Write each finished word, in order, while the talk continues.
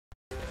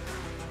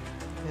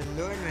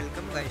Hello and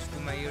welcome guys to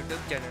my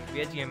YouTube channel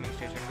we gaming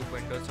station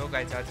 2.0। So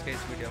guys आज के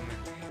इस video में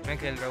मैं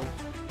खेल रहा हूँ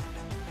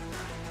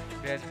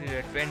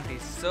j.20।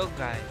 So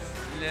guys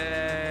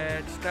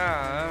let's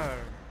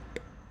start.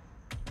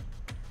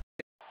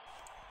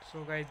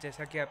 So guys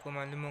जैसा कि आपको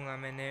मालूम होगा,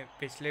 मैंने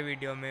पिछले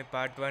वीडियो में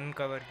पार्ट 1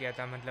 कवर किया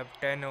था, मतलब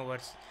 10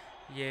 ओवर्स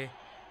ये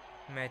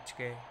मैच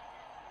के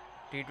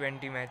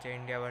T20 मैच है,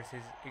 India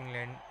versus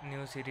England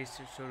new series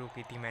शुरू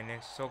की थी मैंने।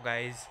 सो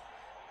गाइस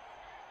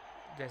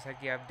जैसा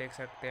कि आप देख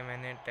सकते हैं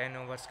मैंने 10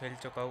 ओवर्स खेल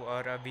चुका हूँ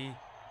और अभी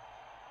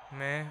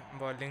मैं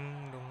बॉलिंग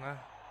दूंगा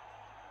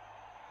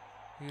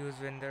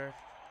युजवेंद्र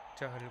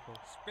चहल को।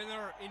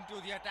 Spinner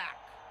into the attack.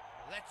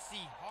 Let's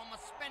see how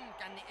much spin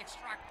can they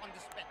extract on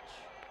this pitch.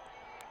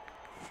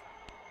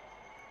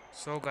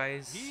 So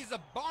guys, He's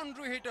a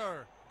boundary hitter.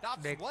 That's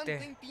one देखते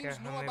thing हैं क्या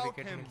teams know हमें about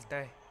विकेट him. मिलता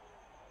है।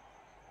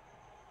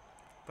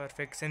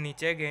 परफेक्ट से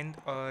नीचे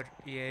गेंद और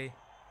ये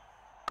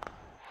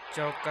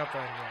चौका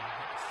पड़ गया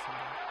है।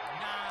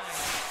 Nice.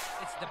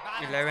 It's the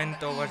balance 11th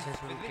and the over ease से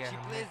शुरू with किया which he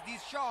हमने। plays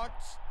these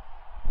shots.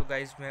 तो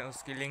गाइस मैं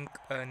उसकी लिंक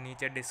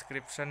नीचे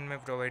डिस्क्रिप्शन में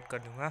प्रोवाइड कर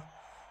दूंगा।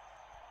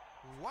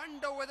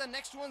 Wonder where the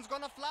next one's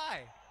gonna fly.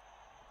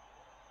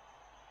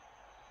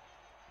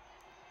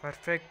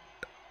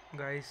 Perfect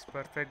guys,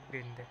 perfect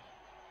गेंद है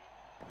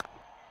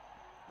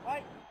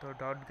तो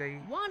डॉट गई।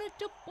 Wanted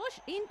to push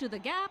into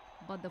the gap,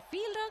 but the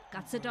fielder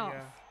cuts it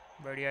off.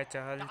 बढ़िया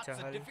चहल That's a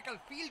Chahal. difficult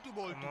field to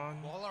bowl Come to.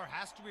 on. Bowler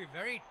has to be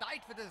very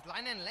tight with his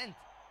line and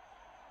length.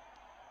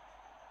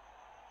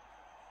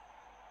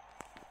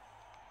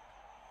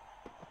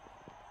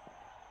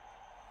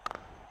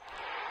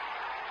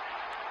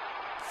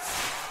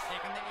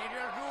 Taken the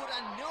aerial route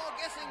and no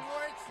guessing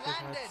where it's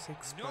landed.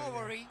 No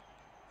worry.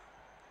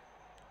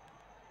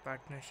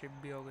 Partnership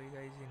भी हो गई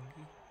guys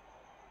इनकी।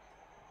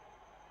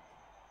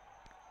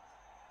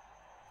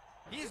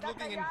 He's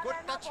looking in good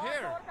touch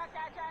here.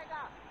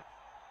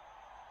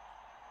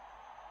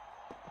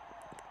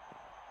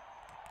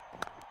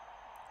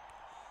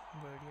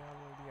 बढ़िया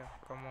बढ़िया,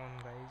 come on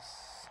guys.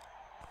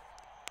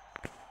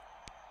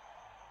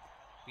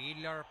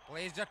 Fielder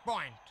plays at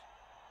point.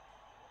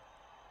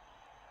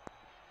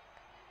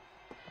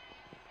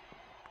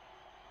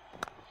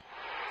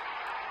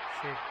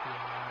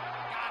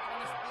 That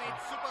one is played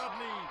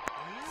superbly.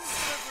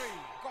 Delivery.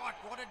 Got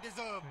what it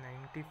deserved.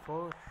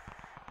 94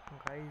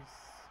 guys,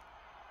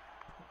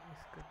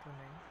 इसका तो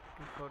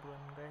 94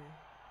 बन गए।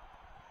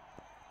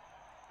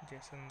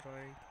 Jason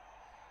Roy.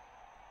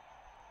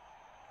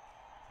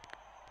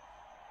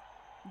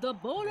 The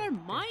bowler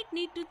might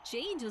need to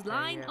change his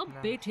line a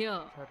bit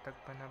here. शतक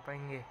बना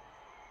पाएंगे।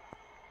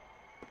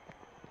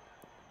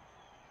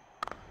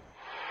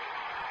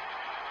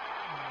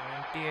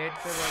 पे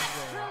बढ़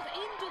गए। Drilled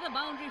into the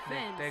boundary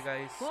fence. देखते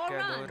गाइस 4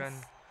 क्या 2 runs. रन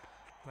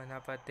बना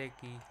पाते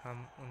कि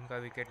हम उनका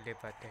विकेट ले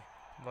पाते।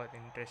 बहुत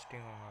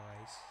इंटरेस्टिंग होगा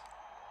गाइस।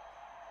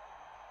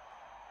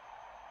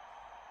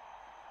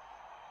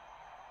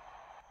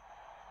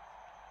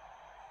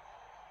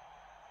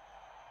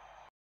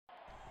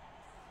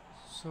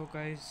 सो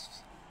गाइस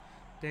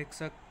देख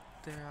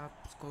सकते हैं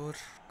आप स्कोर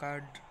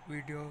कार्ड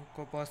वीडियो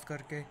को पॉज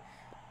करके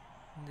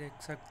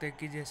देख सकते हैं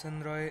कि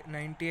जेसन रॉय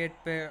 98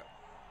 पे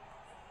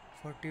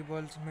 40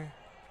 बॉल्स में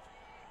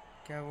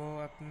क्या वो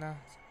अपना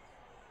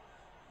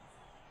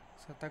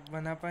शतक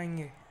बना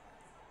पाएंगे।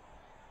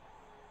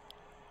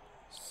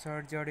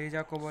 सर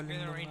जडेजा को बॉलिंग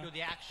Spinner दूंगा। into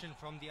the action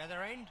from the other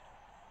end.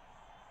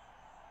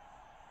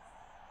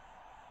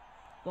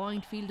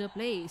 Point fielder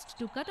placed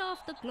to cut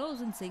off the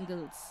close-in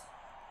singles.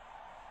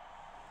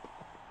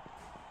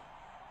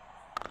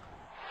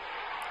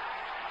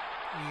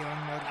 Ian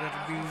मॉर्गर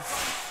भी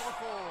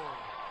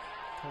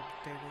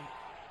ठोकते गए।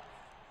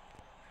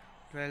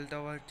 12th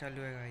ओवर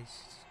चालू है guys.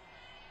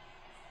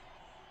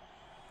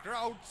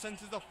 Crowd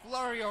senses a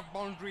flurry of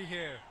boundary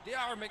here. They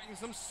are making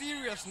some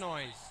serious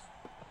noise.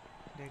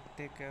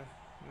 देखते क्या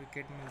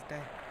wicket मिलता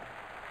है।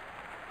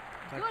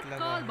 Good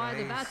call by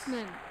the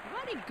batsman.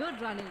 Very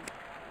good running.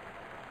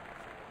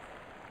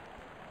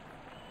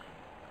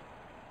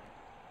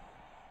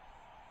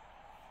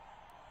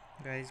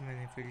 Guys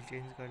मैंने field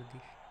change कर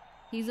दी।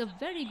 He's a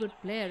very good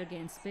player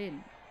against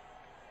spin.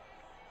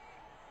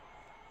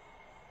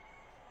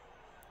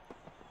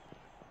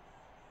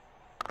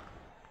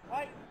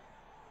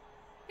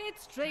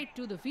 Hit straight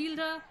to the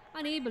fielder,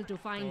 unable to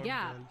find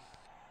gap.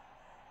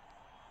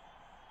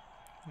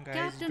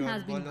 Captain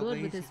has been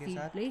good with his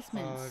field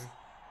placements.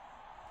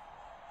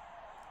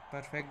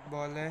 Perfect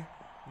ball है।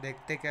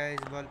 देखते क्या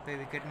इस ball पे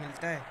wicket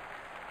मिलता है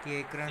कि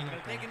 1 रन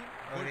होता है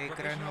और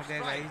 1 रन हो गए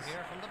गाइस।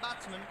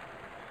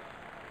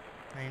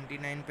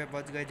 99 पे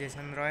पहुंच गए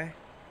Jason Roy.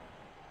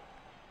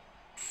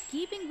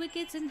 Keeping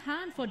wickets in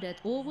hand for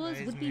death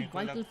overs would be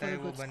vital for a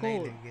good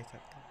score.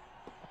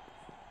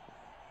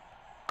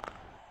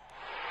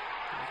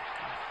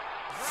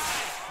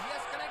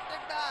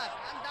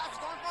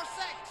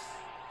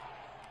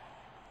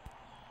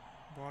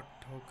 बहुत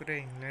ठोक रहे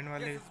इंग्लैंड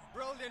वाले।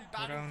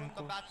 थोड़ा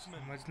उनको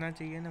समझना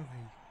चाहिए ना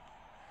भाई,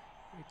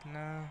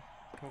 इतना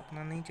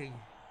ठोकना नहीं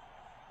चाहिए।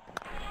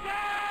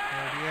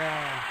 बढ़िया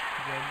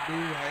जड्डू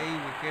भाई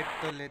विकेट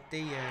तो लेते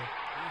ही है।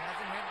 He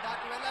hasn't hit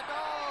that well at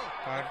all.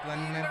 Part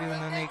 1 में Fielder भी will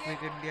उन्होंने take एक it.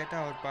 विकेट लिया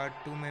था और पार्ट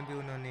 2 में भी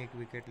उन्होंने एक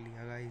विकेट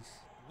लिया guys.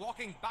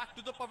 Walking back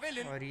to the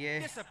pavilion. और ये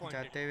Disappointed.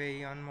 जाते हुए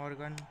इयान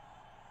मॉर्गन।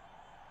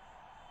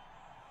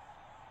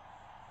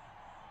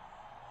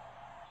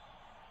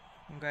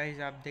 गाइस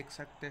आप देख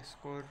सकते हैं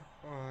स्कोर,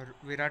 और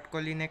विराट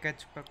कोहली ने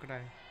कैच पकड़ा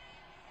है।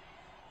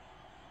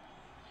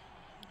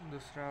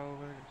 दूसरा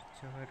ओवर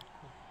जहर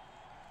को,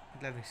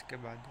 मतलब इसके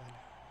बाद वाला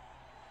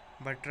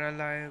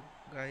बटरल आए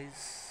गाइस।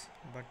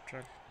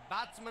 बटरल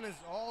Batsman is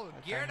all पता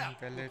geared नहीं,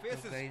 up पहले to तो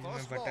face his गाइस मैं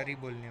first बटर ball. ही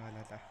बोलने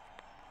वाला था।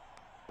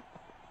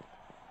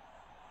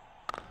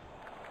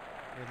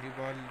 पहली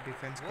बॉल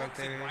डिफेंस Works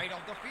करते it हुए right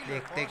off the fielder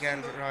देखते for क्या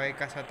single. रॉय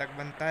का शतक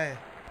बनता है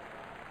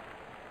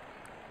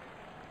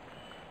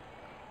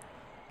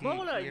कि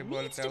Bowler ये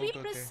बॉल needs पे to be आउट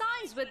होते हैं।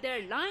 precise with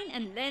their line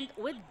and length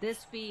with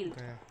this field.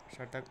 गया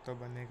शतक तो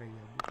बनेगा ही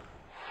अभी,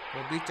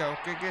 वो भी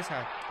चौके के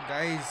साथ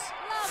गाइस।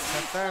 Lovely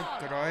शतक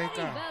shot. रॉय Very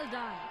का। well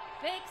done.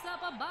 Picks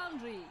up a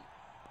boundary.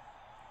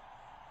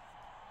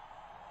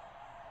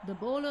 The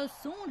bowlers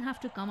soon have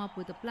to come up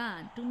with a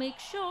plan to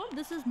make sure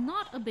this is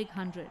not a big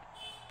 100.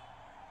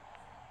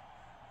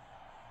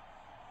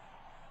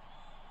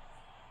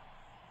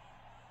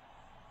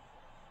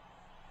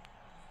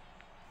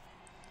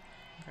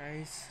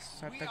 Guys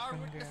We शतक are बन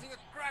गया। witnessing a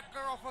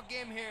cracker of a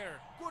game here.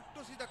 Good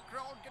to see the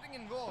crowd getting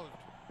involved.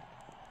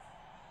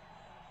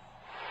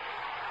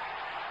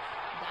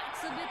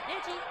 That's a bit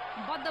edgy,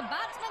 but the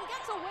batsman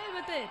gets away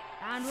with it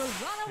and will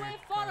run away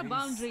Shit, for a guys.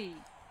 boundary.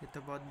 ये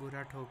तो बहुत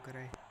बुरा ठोकर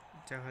है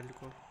चहल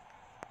को।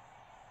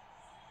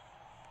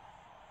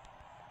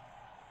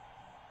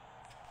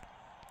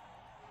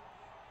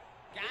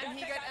 Can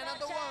he get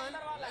another one?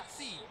 Let's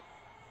see.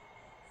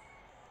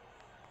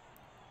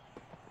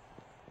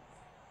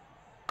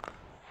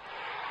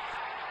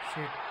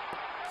 Shit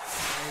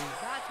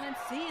Batsman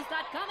sees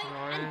that coming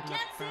Roy and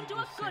gets लगता into a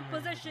गुस्से good में है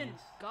position.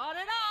 guys। Got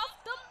it off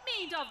the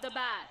meat of the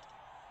bat.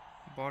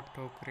 बहुत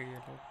ठोक रही है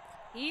लोग।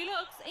 He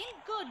looks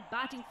in good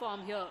batting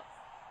form here.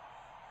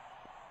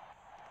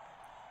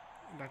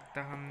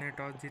 लगता हमने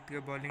टॉस जीत के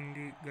बॉलिंग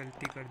की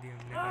गलती कर दी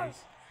हमने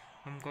गाइस।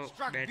 हमको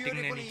Struck बैटिंग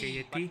लेनी beautifully,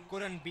 चाहिए थी। but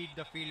couldn't beat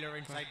the fielder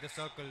inside the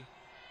circle.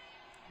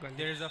 गलत।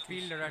 There is a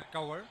fielder at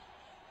cover.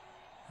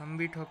 हम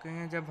भी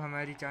ठोकेंगे जब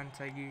हमारी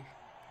चांस आएगी।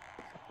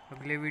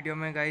 अगले वीडियो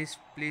में गाइस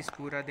प्लीज़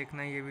पूरा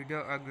देखना ये वीडियो।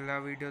 अगला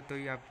वीडियो तो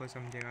ही आपको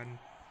समझेगा,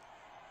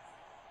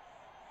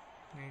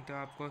 नहीं तो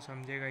आपको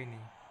समझेगा ही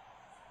नहीं।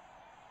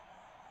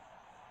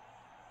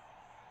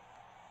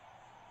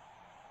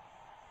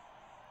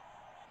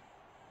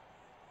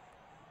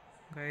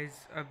 गाइस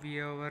अब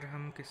ये ओवर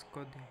हम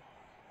किसको दें?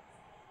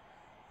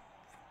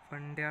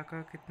 पंड्या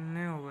का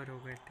कितने ओवर हो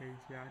गए थे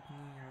याद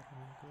नहीं यार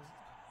हमको।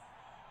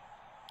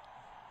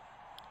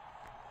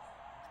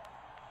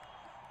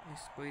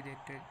 इसको ही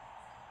देते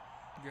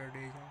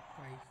जडेजा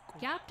भाई को।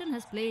 Captain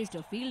has placed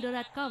a fielder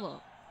at cover.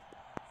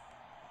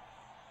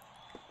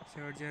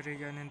 Sir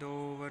Jadeja ने 2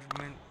 ओवर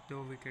में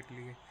 2 विकेट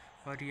लिए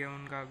और ये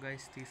उनका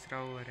गाइस तीसरा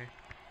ओवर है।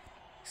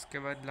 इसके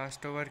बाद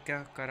लास्ट ओवर क्या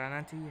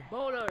कराना चाहिए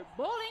Bowler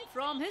bowling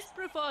from his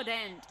preferred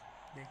end.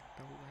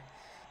 देखता हूँ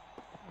गाइस,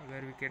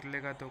 अगर विकेट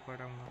लेगा तो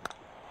कराऊंगा।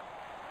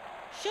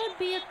 Should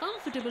be a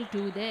comfortable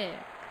 2 there.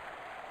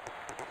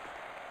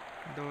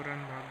 2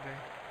 run भाग गए।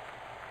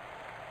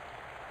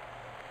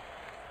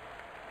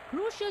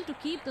 Crucial to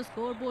keep the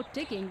scoreboard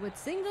ticking with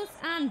singles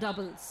and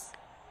doubles.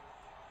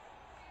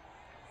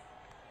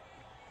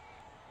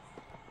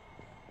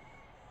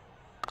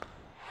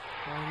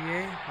 और ये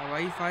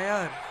हवाई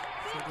fire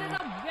Picked it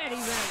up very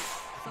well.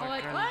 Saw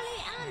it Buttrell early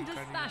and निकाल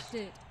dispatched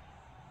it.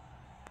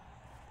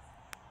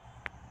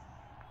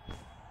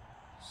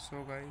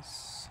 So guys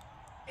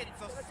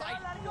It's a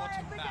sight to watch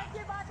him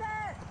bat.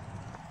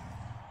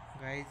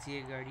 Guys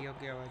ये गाड़ियों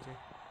की आवाज़ है,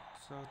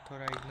 सो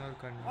थोड़ा इग्नोर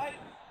करना।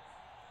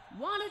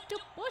 Wanted to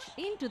push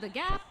into the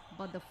gap,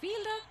 but the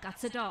fielder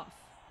cuts it off.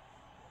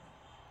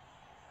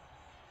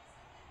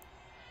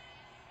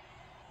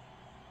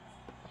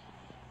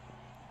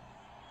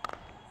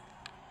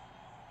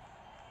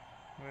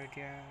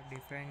 बढ़िया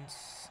defence.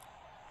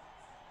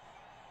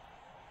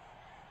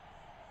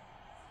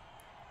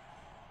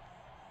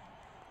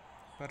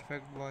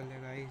 Perfect ball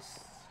है guys.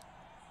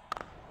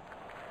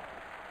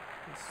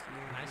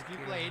 Nicely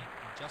played.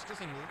 Just a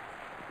single.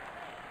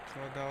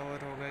 14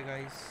 over हो गए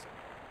गाइस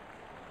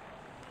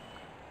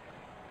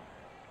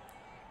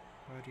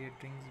और ये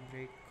drinks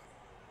break.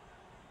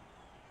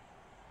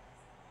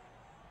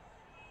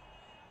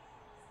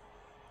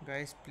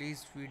 Guys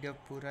please video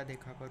पूरा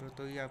देखा करो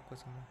तो ही आपको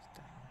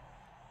समझता है।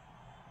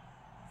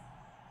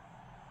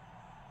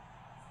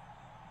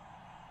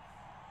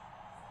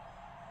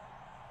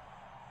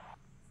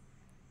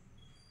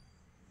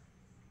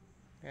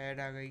 ऐड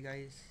आ गई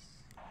गाइस।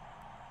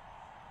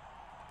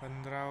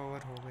 15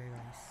 ओवर हो गए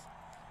गाइस।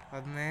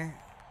 अब मैं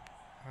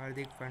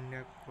हार्दिक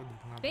पांड्या को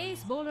दूंगा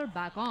Pace bowler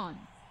back on.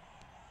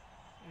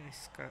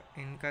 इसका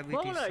इनका भी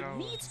Bowler तीसरा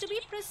needs over. to be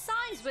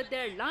precise with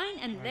their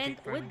line and Hardik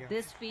length with Pandya.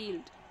 this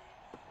field.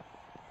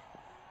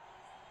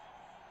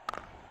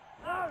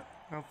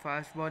 अब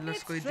फास्ट बॉलर्स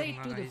Hit को ही straight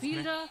दूंगा to the गाइस मैं।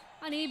 fielder,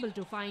 unable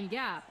to find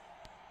gap.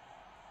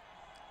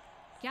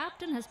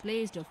 Captain has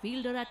placed a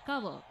fielder at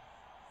cover.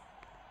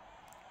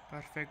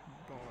 Perfect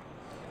ball.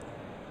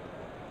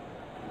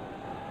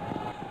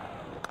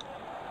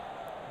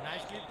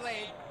 Nicely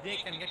played. They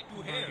can get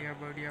two here. बढ़िया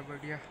बढ़िया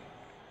बढ़िया।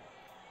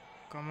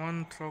 Come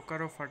on throw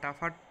करो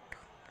फटाफट।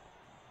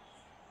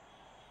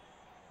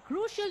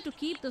 Crucial to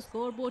keep the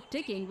scoreboard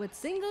ticking with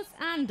singles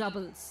and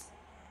doubles.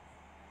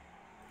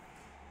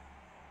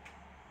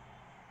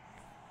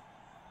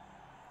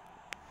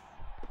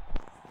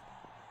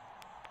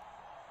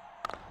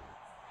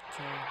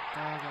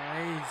 चौका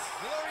guys.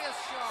 Glorious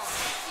shot.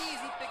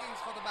 Easy pickings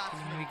for the 3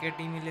 batsman. Wicket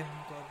ही मिले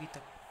हमको अभी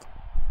तक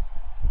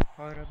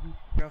और अभी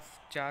सिर्फ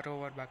 4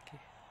 ओवर बाकी।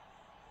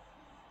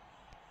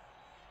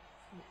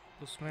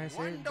 उसमें से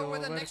Wonder 2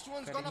 where the over next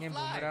one's gonna करेंगे fly.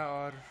 बुमराह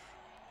और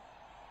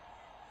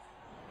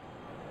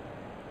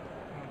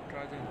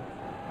नटराजन।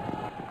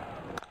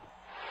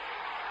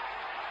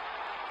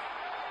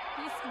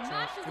 He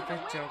smashes चौके it पे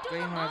away to चौके the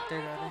ही मारते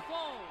boundary जा for रहे।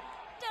 four.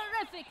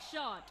 Terrific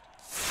shot.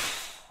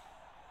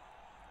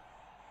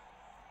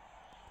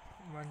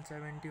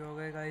 170 हो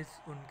गए गाइस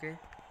उनके।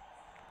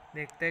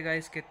 देखते हैं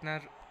गाइस कितना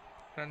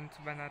रन्स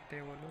बनाते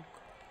हैं वो लोग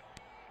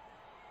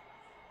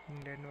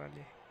इंग्लैंड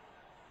वाले।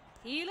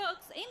 He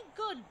looks in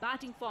good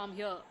batting form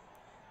here.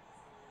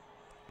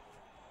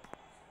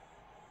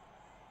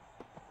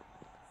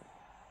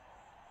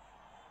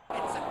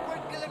 It's a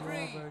quick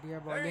delivery. बढ़िया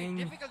Very bowling.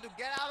 difficult to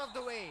get out of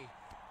the way.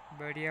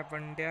 बढ़िया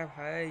पंड्या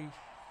भाई।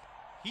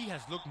 He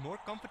has looked more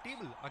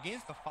comfortable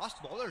against the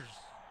fast bowlers.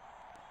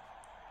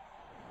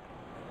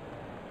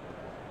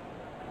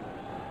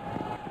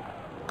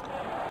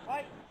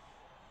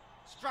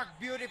 Struck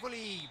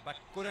beautifully, but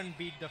couldn't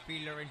beat the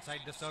fielder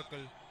inside the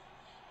circle.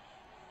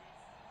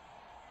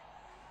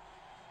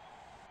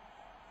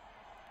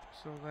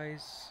 So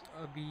guys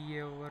अभी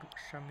ये over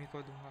Shami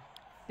को दूंगा।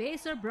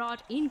 Pacer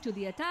brought into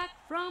the attack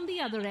from the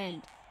other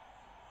end.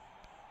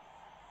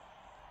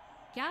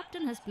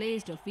 Captain has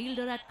placed a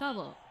fielder at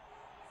cover.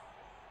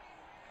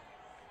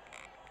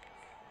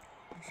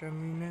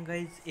 Shami ने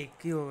guys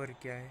एक ही over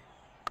किया है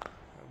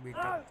अभी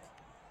तक।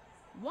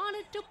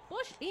 Wanted to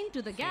push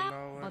into the gap,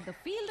 16 but the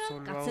fielder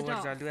 16 cuts it over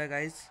off. चालू है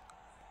guys.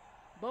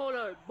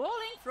 Bowler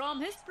bowling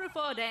from his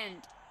preferred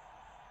end.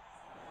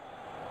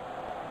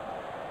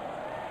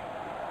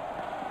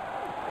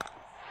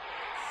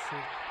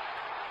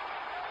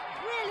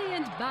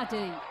 Brilliant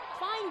batting,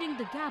 finding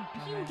the gap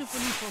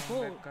beautifully for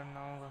four. Back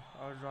करना होगा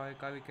और रॉय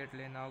का विकेट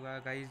लेना होगा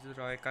गाइस।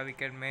 रॉय का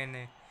wicket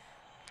मैंने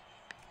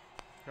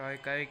रॉय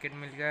का विकेट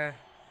मिल गया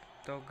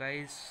तो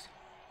गाइस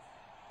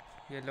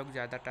ये लोग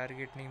ज़्यादा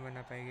टारगेट नहीं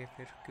बना पाएंगे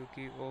फिर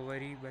क्योंकि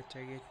ओवर ही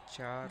बचेंगे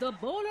 4। The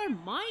bowler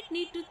might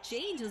need to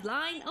change his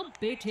line a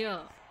bit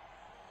here.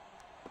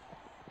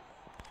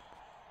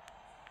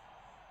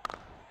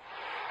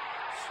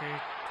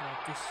 Shit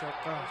वापस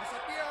चौका।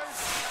 Disappears.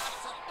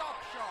 That's a top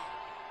shot.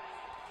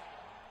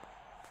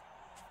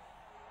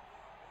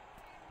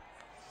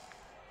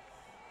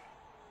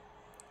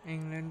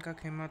 England का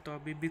खेमा तो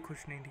अभी भी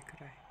खुश नहीं दिख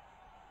रहा है।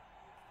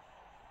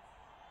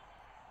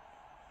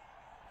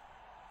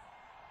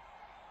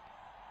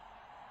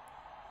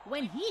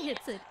 When he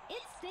hits it,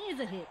 it stays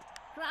a hit.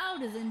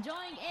 Crowd is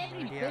enjoying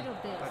every बढ़िया bit of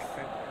this.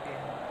 Perfect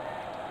game.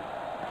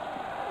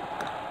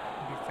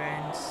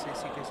 Defence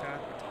इसी के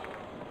साथ।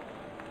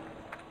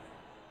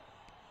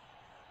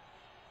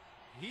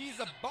 He's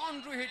a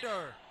boundary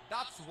hitter.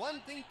 That's one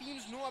thing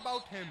teams know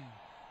about him.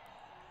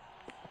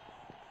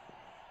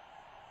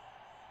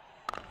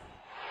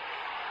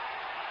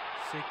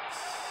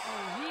 Six.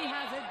 Oh, he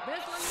has hit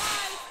this one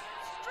nice.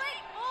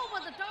 Straight over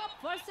the top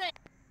for six.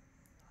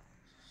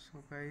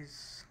 So guys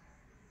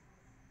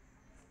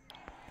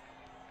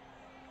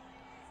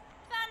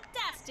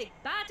Fantastic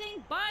batting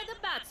by the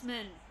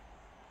batsman.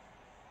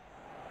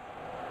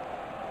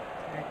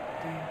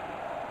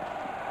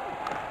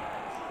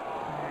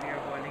 बढ़िया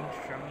bowling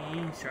Shami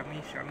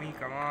Shami Shami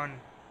come on.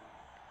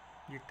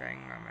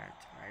 जिताएंगा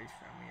match भाई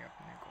शमी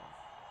अपने को।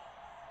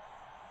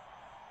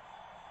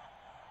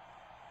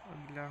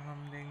 अगला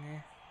हम देंगे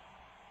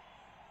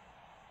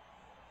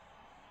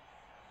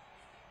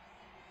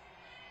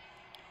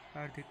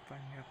हार्दिक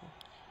पांड्या को।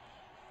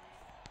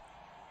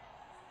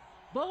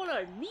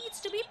 Bowler needs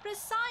to be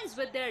precise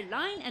with their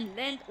line and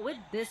length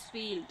with this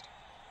field.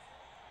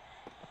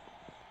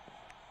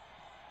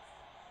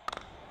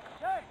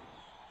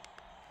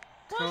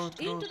 Pushed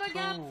into the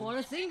gap for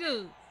a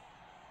single.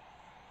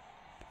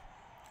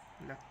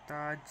 लगता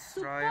आज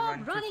रॉय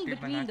Superb running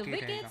 150 बना between the के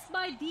रहेगा। wickets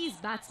by these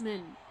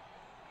batsmen.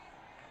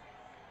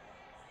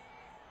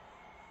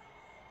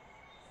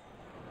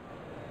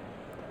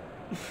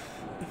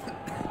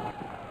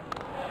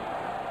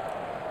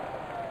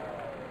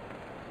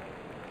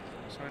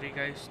 Sorry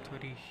guys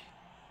थोड़ी।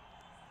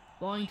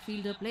 Point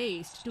fielder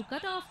placed to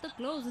cut off the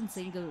close in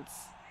singles.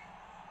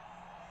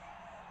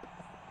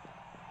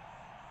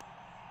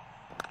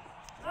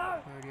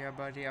 बढ़िया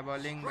बढ़िया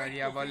bowling Straight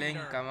बढ़िया to bowling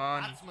fielder. Come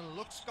on. Batsman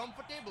looks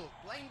comfortable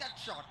playing that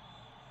shot.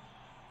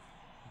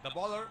 The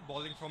bowler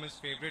bowling from his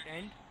favorite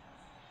end.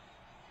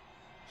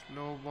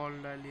 Slow ball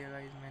डाली है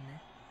guys मैंने,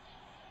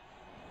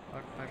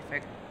 और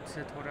perfect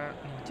से थोड़ा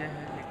नीचे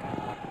है, लेकिन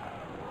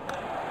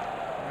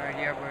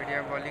बढ़िया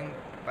बढ़िया bowling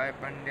bye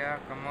Pandya,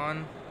 come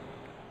on.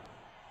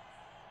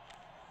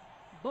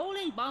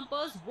 Bowling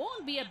bumpers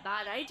won't be a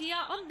bad idea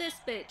on this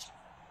pitch.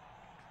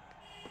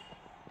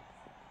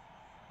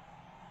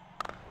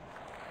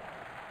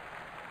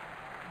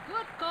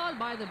 Good call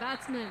by the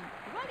batsman.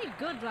 Very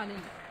good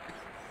running.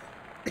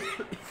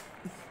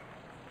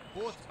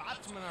 Both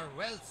batsmen are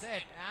well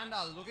set and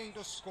are looking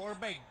to score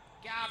big.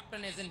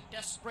 Captain is in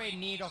desperate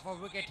need of a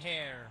wicket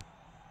here.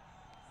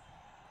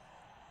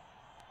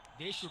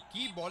 They should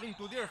keep bowling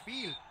to their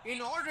field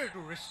in order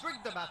to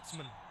restrict the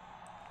batsman.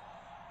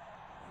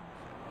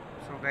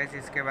 So guys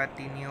इसके बाद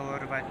 3 ही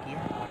over बाकी है।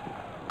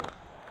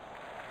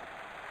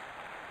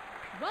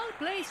 Well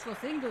placed for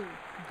single.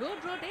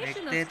 Good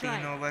rotation देखते of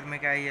 3 strike. Over में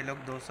क्या ये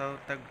लोग 200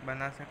 तक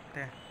बना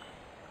सकते हैं।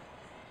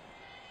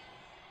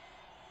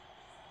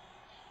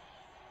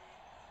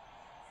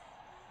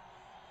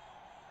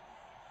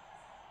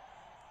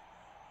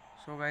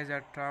 सो गाइस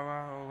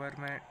 18वां ओवर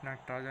में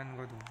नटराजन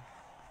को दूँ।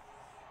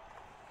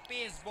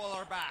 Pace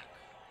bowler back.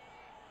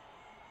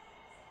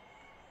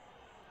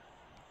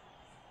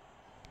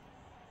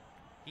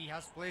 He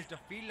has placed a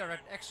fielder at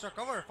extra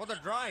cover for the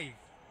drive.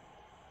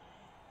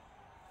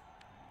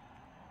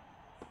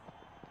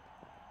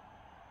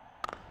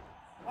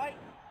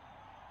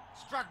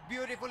 Struck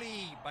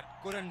beautifully, but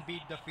couldn't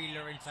beat the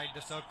fielder inside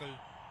the circle.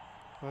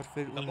 और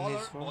फिर The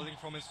bowler 19वां bowling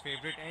from his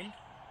favorite end.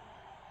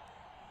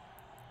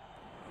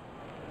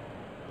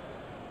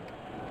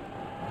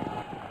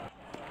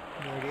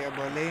 बढ़िया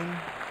bowling,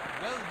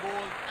 Well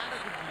bowled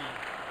adequately.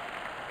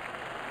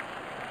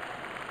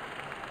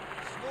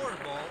 Slower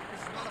ball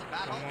is not a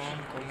bad come option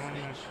on for come on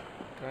this pitch.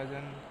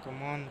 Natarajan, come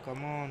on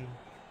come on.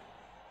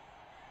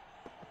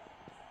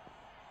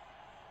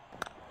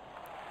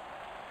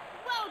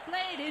 Well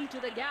played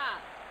into the gap.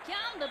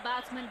 Can the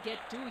batsman get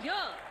 2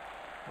 here?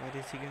 और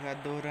इसी के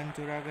साथ 2 run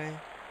चुरा गए।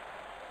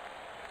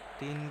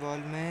 3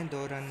 ball में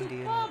 2 run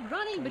दिए Superb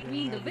running Natarajan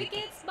between ने the अभी तक।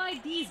 wickets by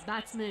these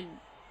batsmen.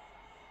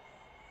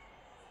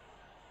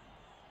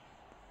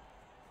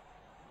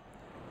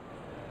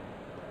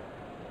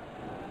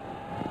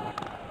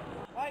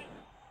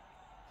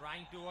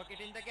 Trying to work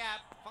it in the gap,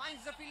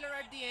 finds the fielder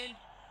at the end.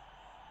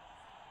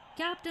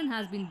 Captain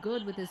has been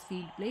good with his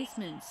field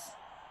placements.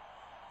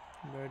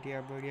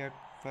 बढ़िया बढ़िया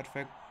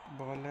perfect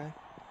ball है।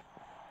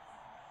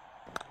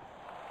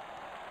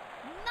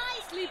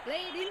 Nicely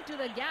played into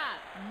the gap.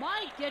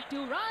 Might get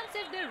 2 runs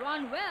if they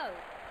run well.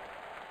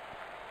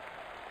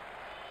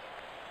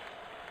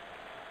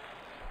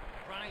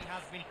 Running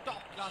has been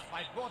top class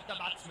by both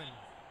the batsmen.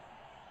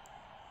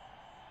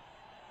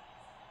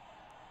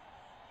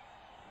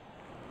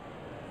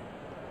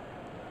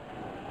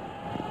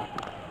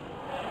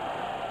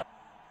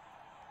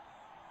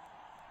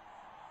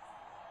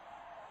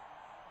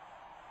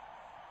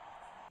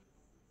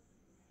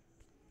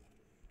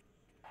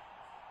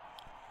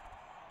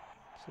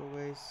 So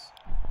guys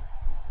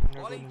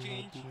Bowling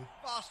change,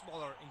 fast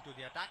bowler into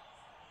the attack.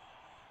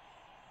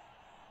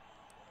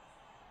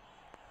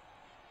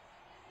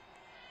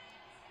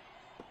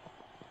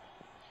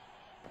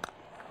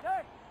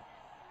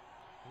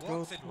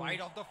 Works it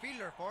wide of the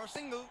fielder for a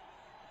single.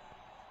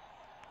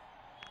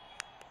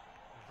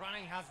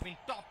 Running has been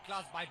top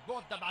class by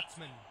both the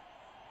batsmen.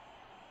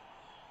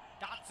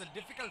 That's a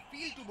difficult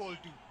field to bowl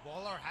to.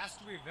 Bowler has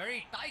to be very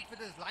tight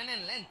with his line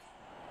and length.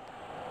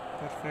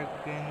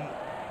 Perfect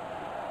गेंद,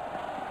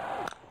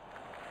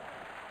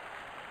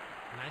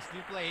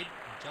 Nicely played,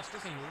 just a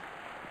single.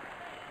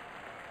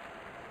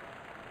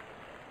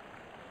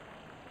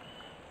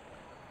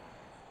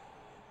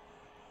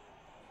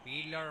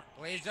 Fielder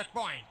plays at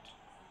point.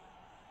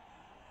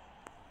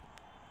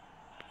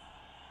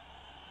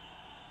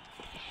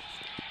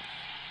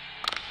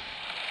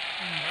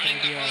 Running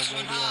the बढ़िया first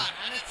one बढ़िया। hard,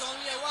 and it's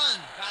only a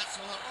one.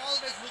 Batsmen are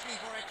always looking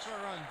for extra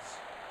runs.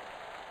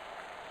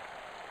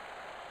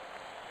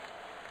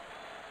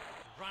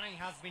 Running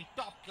has been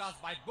top class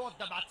by both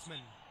the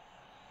batsmen.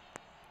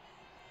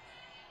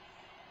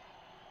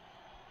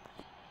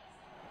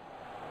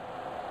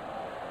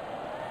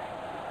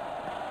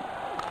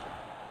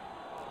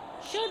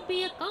 Should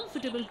be a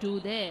comfortable 2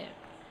 there.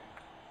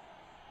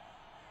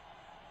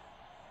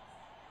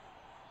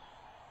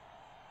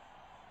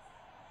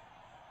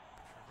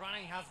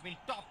 Running has been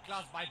top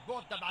class by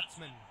both the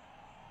batsmen.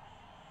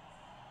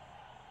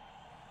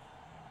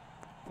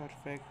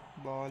 Perfect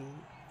ball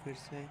फिर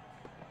से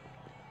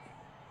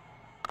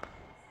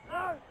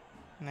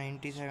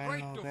 97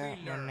 Straight हो to गया,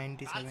 fielder.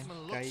 197 Batsman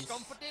looks guys.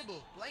 comfortable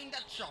playing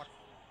that shot.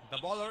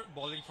 The bowler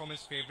bowling from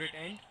his favorite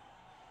end.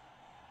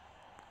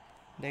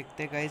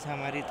 देखते guys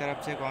हमारी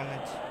तरफ से कौन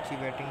अच्छी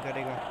बैटिंग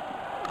करेगा।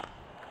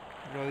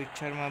 रोहित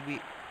शर्मा भी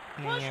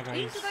नहीं है Pushed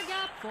guys. into the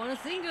gap for a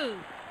single.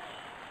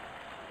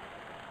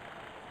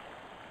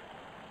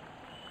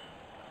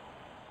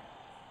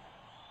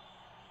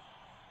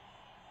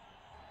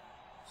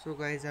 So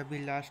guys अभी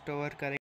लास्ट ओवर करेंगे।